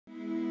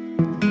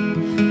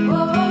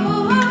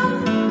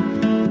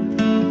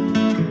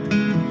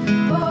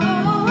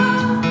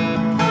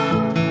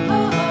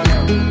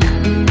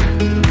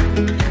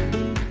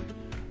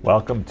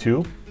Welcome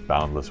to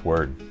Boundless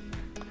Word,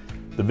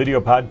 the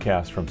video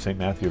podcast from St.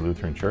 Matthew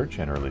Lutheran Church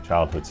and Early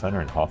Childhood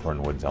Center in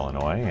Hawthorne Woods,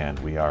 Illinois, and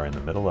we are in the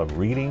middle of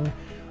reading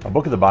a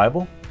book of the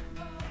Bible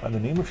by the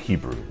name of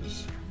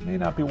Hebrews. It may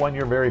not be one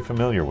you're very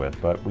familiar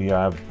with, but we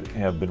have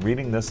been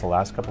reading this the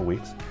last couple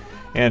weeks,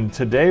 and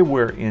today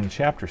we're in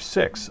chapter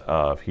 6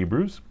 of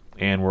Hebrews,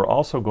 and we're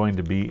also going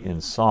to be in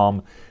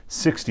Psalm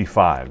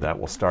 65. That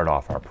will start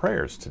off our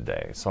prayers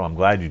today. So I'm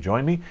glad you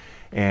joined me.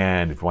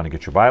 And if you want to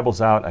get your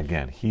Bibles out,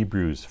 again,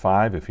 Hebrews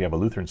 5. If you have a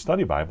Lutheran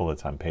Study Bible,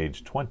 it's on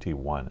page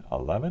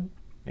 2111.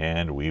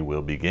 And we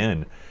will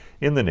begin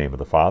in the name of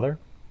the Father,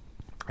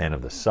 and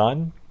of the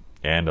Son,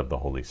 and of the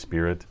Holy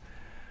Spirit.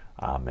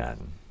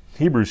 Amen.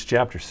 Hebrews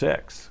chapter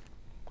 6.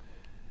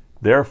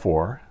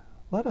 Therefore,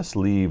 let us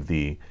leave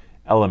the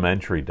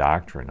elementary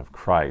doctrine of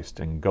Christ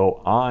and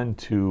go on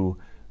to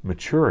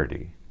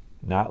maturity,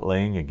 not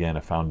laying again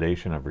a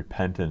foundation of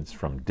repentance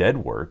from dead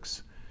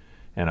works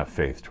and of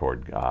faith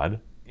toward God,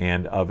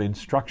 and of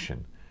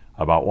instruction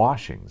about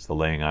washings, the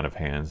laying on of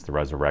hands, the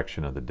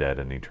resurrection of the dead,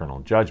 and eternal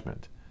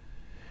judgment.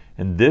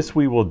 And this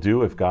we will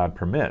do if God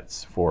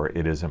permits, for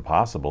it is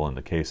impossible in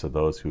the case of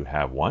those who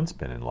have once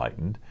been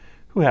enlightened,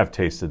 who have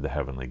tasted the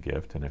heavenly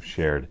gift, and have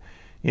shared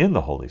in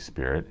the Holy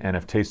Spirit, and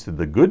have tasted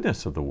the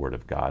goodness of the Word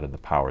of God and the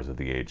powers of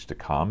the age to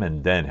come,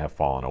 and then have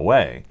fallen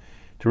away,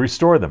 to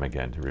restore them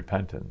again to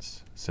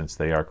repentance, since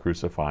they are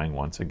crucifying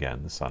once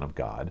again the Son of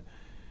God,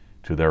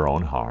 to their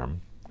own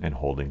harm, and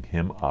holding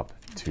him up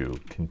to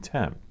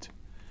contempt.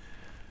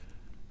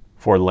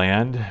 For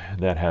land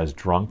that has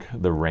drunk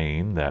the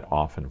rain that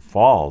often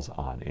falls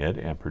on it,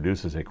 and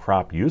produces a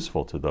crop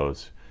useful to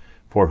those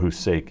for whose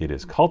sake it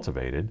is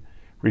cultivated,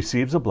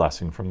 receives a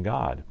blessing from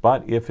God.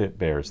 But if it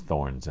bears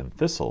thorns and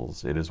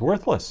thistles, it is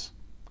worthless,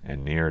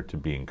 and near to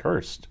being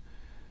cursed,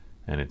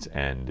 and its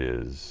end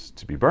is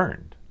to be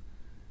burned.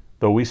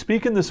 Though we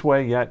speak in this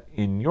way, yet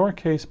in your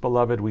case,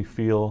 beloved, we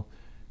feel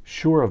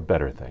sure of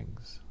better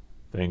things,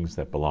 things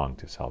that belong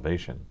to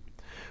salvation.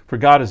 For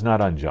God is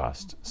not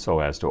unjust, so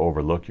as to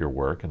overlook your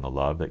work and the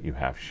love that you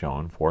have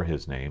shown for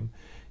his name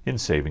in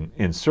serving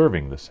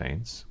the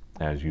saints,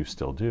 as you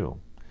still do.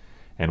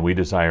 And we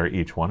desire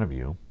each one of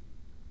you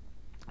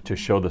to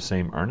show the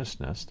same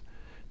earnestness,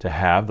 to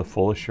have the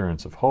full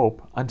assurance of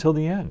hope until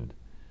the end,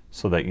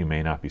 so that you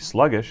may not be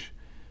sluggish,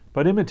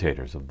 but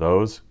imitators of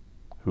those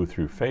who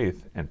through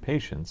faith and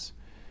patience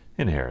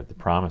inherit the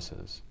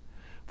promises.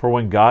 For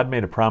when God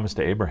made a promise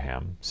to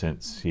Abraham,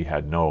 since he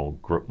had no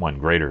one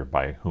greater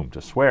by whom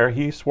to swear,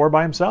 he swore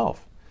by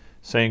himself,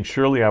 saying,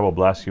 "Surely I will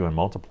bless you and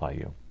multiply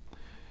you."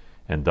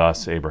 And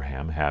thus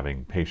Abraham,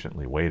 having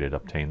patiently waited,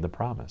 obtained the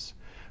promise.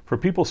 For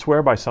people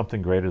swear by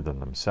something greater than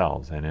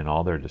themselves, and in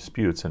all their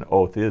disputes an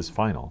oath is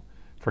final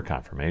for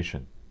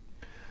confirmation.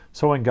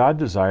 So when God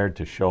desired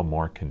to show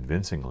more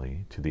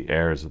convincingly to the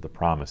heirs of the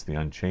promise the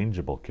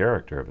unchangeable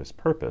character of his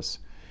purpose,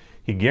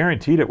 he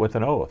guaranteed it with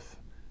an oath,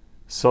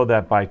 so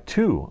that by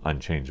two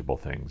unchangeable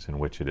things in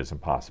which it is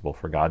impossible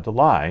for God to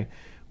lie,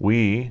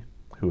 we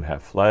who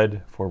have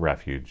fled for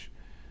refuge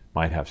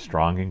might have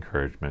strong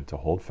encouragement to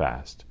hold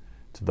fast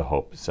to the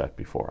hope set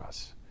before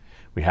us.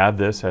 We have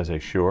this as a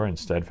sure and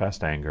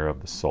steadfast anchor of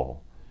the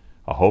soul,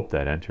 a hope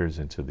that enters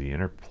into the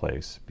inner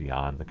place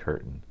beyond the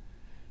curtain,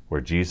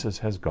 where Jesus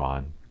has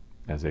gone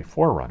as a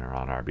forerunner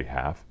on our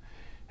behalf,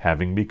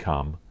 having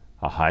become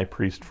a high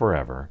priest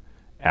forever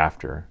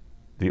after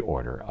the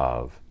order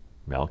of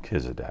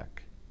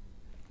Melchizedek.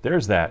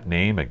 There's that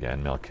name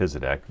again,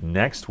 Melchizedek.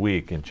 Next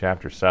week in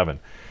chapter 7,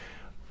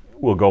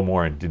 we'll go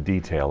more into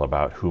detail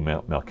about who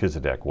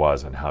Melchizedek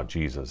was and how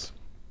Jesus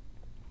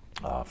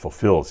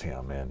fulfills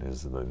him and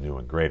is the new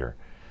and greater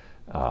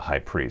high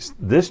priest.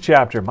 This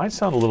chapter might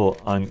sound a little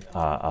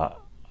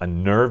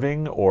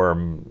unnerving or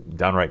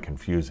downright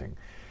confusing.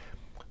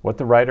 What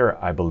the writer,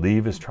 I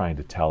believe, is trying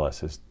to tell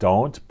us is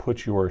don't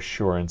put your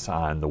assurance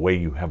on the way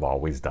you have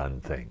always done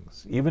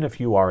things. Even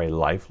if you are a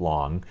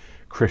lifelong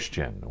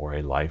Christian or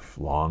a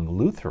lifelong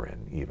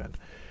Lutheran even.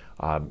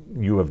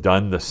 You have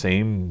done the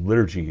same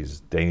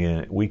liturgies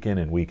week in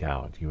and week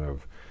out. You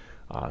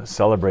have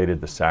celebrated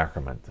the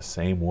sacrament the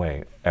same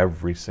way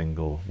every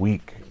single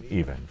week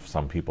even.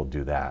 Some people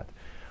do that.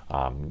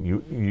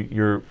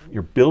 You're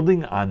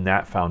building on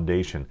that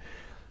foundation.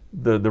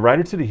 The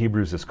writer to the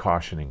Hebrews is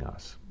cautioning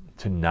us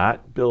to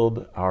not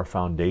build our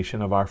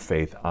foundation of our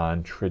faith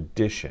on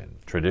tradition.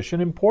 Tradition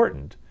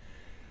important,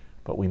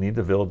 but we need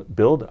to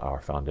build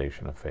our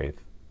foundation of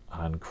faith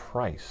on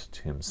Christ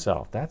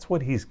himself. That's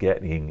what he's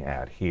getting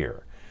at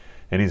here.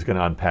 And he's going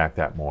to unpack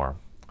that more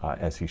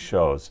as he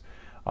shows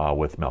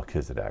with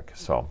Melchizedek.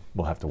 So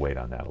we'll have to wait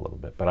on that a little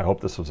bit. But I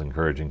hope this was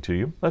encouraging to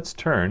you. Let's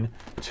turn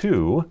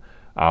to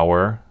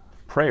our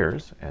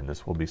prayers, and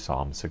this will be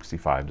Psalm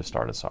 65 to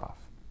start us off.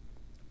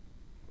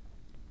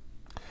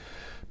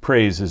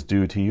 Praise is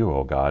due to you,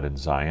 O God, in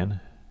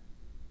Zion,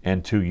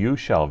 and to you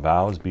shall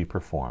vows be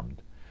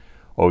performed.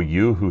 O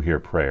you who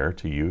hear prayer,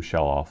 to you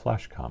shall all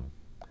flesh come.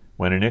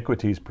 When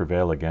iniquities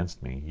prevail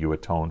against me, you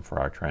atone for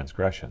our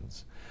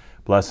transgressions.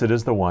 Blessed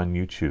is the one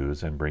you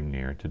choose and bring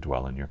near to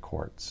dwell in your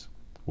courts.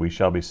 We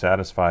shall be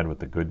satisfied with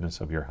the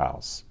goodness of your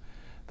house,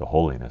 the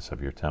holiness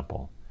of your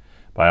temple.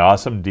 By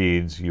awesome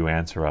deeds you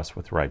answer us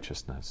with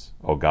righteousness,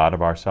 O God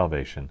of our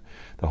salvation,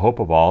 the hope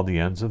of all the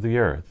ends of the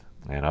earth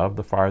and of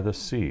the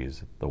farthest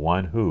seas, the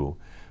one who,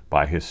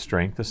 by his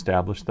strength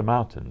established the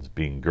mountains,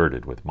 being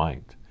girded with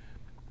might,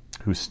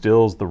 who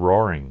stills the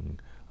roaring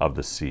of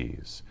the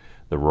seas,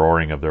 the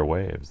roaring of their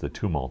waves, the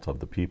tumult of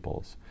the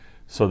peoples,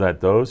 so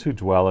that those who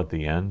dwell at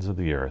the ends of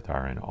the earth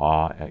are in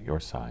awe at your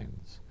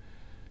signs.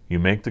 You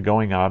make the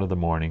going out of the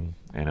morning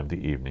and of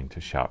the evening to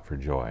shout for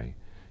joy.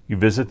 You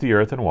visit the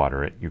earth and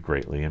water it, you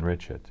greatly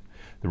enrich it.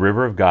 The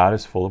river of God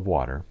is full of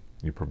water.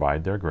 You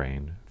provide their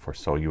grain, for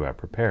so you have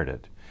prepared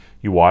it.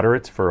 You water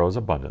its furrows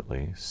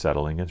abundantly,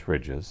 settling its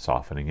ridges,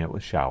 softening it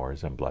with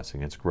showers, and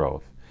blessing its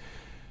growth.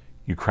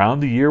 You crown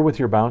the year with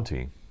your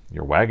bounty.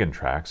 Your wagon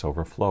tracks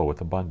overflow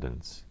with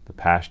abundance. The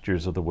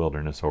pastures of the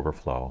wilderness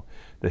overflow.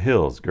 The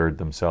hills gird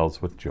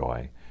themselves with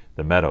joy.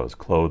 The meadows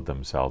clothe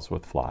themselves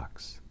with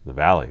flocks. The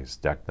valleys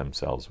deck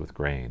themselves with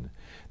grain.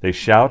 They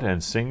shout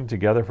and sing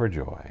together for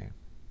joy.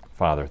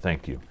 Father,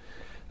 thank you.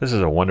 This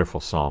is a wonderful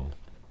psalm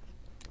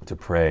to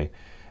pray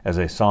as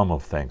a psalm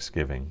of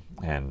thanksgiving,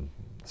 and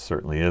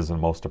certainly is the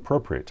most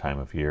appropriate time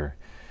of year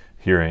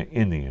here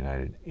in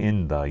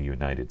the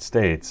United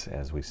States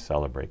as we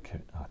celebrate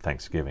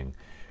Thanksgiving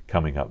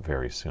coming up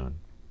very soon.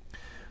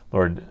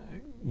 Lord,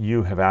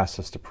 you have asked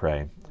us to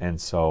pray,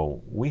 and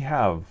so we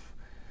have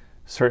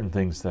certain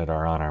things that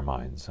are on our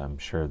minds. I'm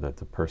sure that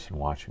the person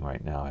watching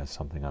right now has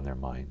something on their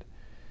mind.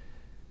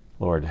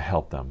 Lord,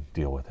 help them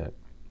deal with it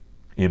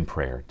in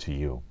prayer to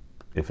you.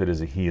 If it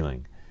is a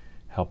healing,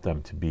 help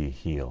them to be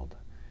healed.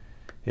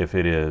 If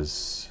it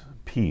is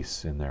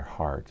peace in their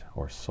heart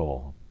or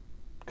soul,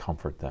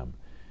 comfort them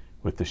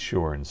with the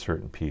sure and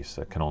certain peace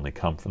that can only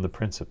come from the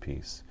Prince of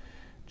Peace,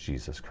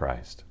 Jesus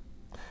Christ.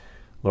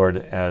 Lord,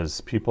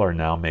 as people are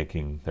now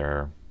making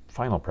their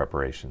final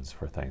preparations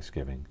for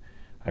Thanksgiving,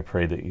 I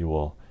pray that you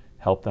will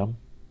help them,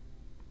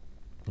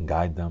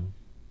 guide them,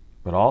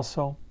 but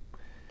also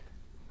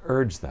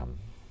urge them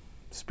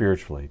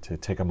spiritually to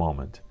take a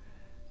moment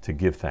to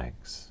give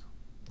thanks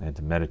and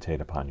to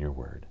meditate upon your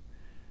word.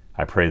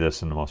 I pray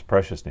this in the most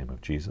precious name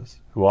of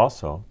Jesus, who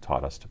also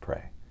taught us to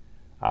pray.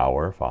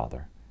 Our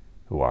Father,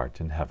 who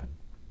art in heaven,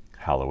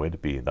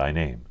 hallowed be thy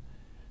name.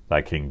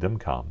 Thy kingdom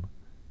come,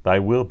 thy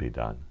will be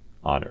done,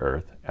 on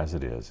earth as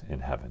it is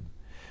in heaven.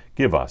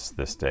 Give us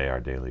this day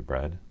our daily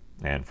bread,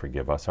 and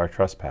forgive us our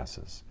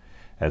trespasses,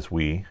 as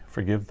we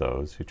forgive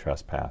those who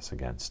trespass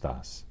against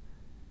us.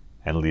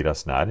 And lead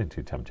us not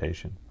into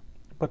temptation,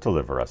 but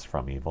deliver us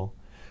from evil.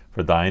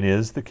 For thine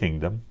is the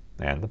kingdom,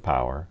 and the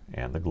power,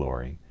 and the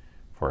glory,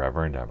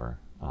 forever and ever.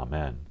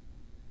 Amen.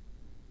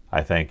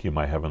 I thank you,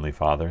 my heavenly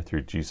Father,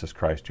 through Jesus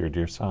Christ, your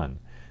dear Son,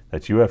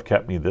 that you have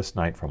kept me this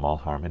night from all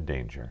harm and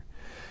danger.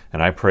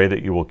 And I pray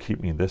that you will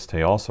keep me this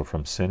day also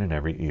from sin and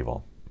every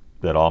evil,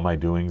 that all my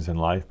doings in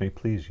life may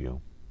please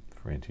you.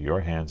 For into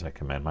your hands I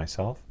commend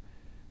myself,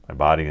 my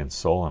body and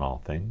soul, and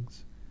all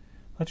things.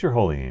 Let your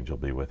holy angel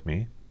be with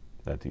me,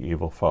 that the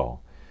evil foe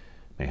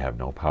may have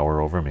no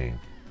power over me.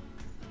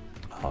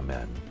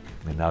 Amen.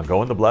 And now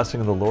go in the blessing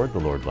of the Lord. The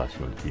Lord bless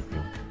you and keep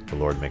you. The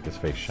Lord make his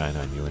face shine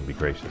on you and be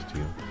gracious to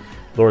you.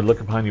 The Lord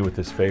look upon you with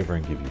his favor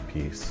and give you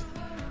peace.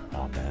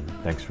 Amen.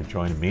 Thanks for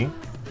joining me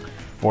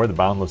for the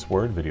Boundless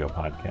Word video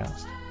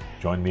podcast.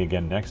 Join me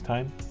again next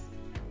time.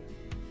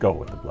 Go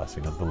with the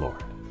blessing of the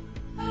Lord.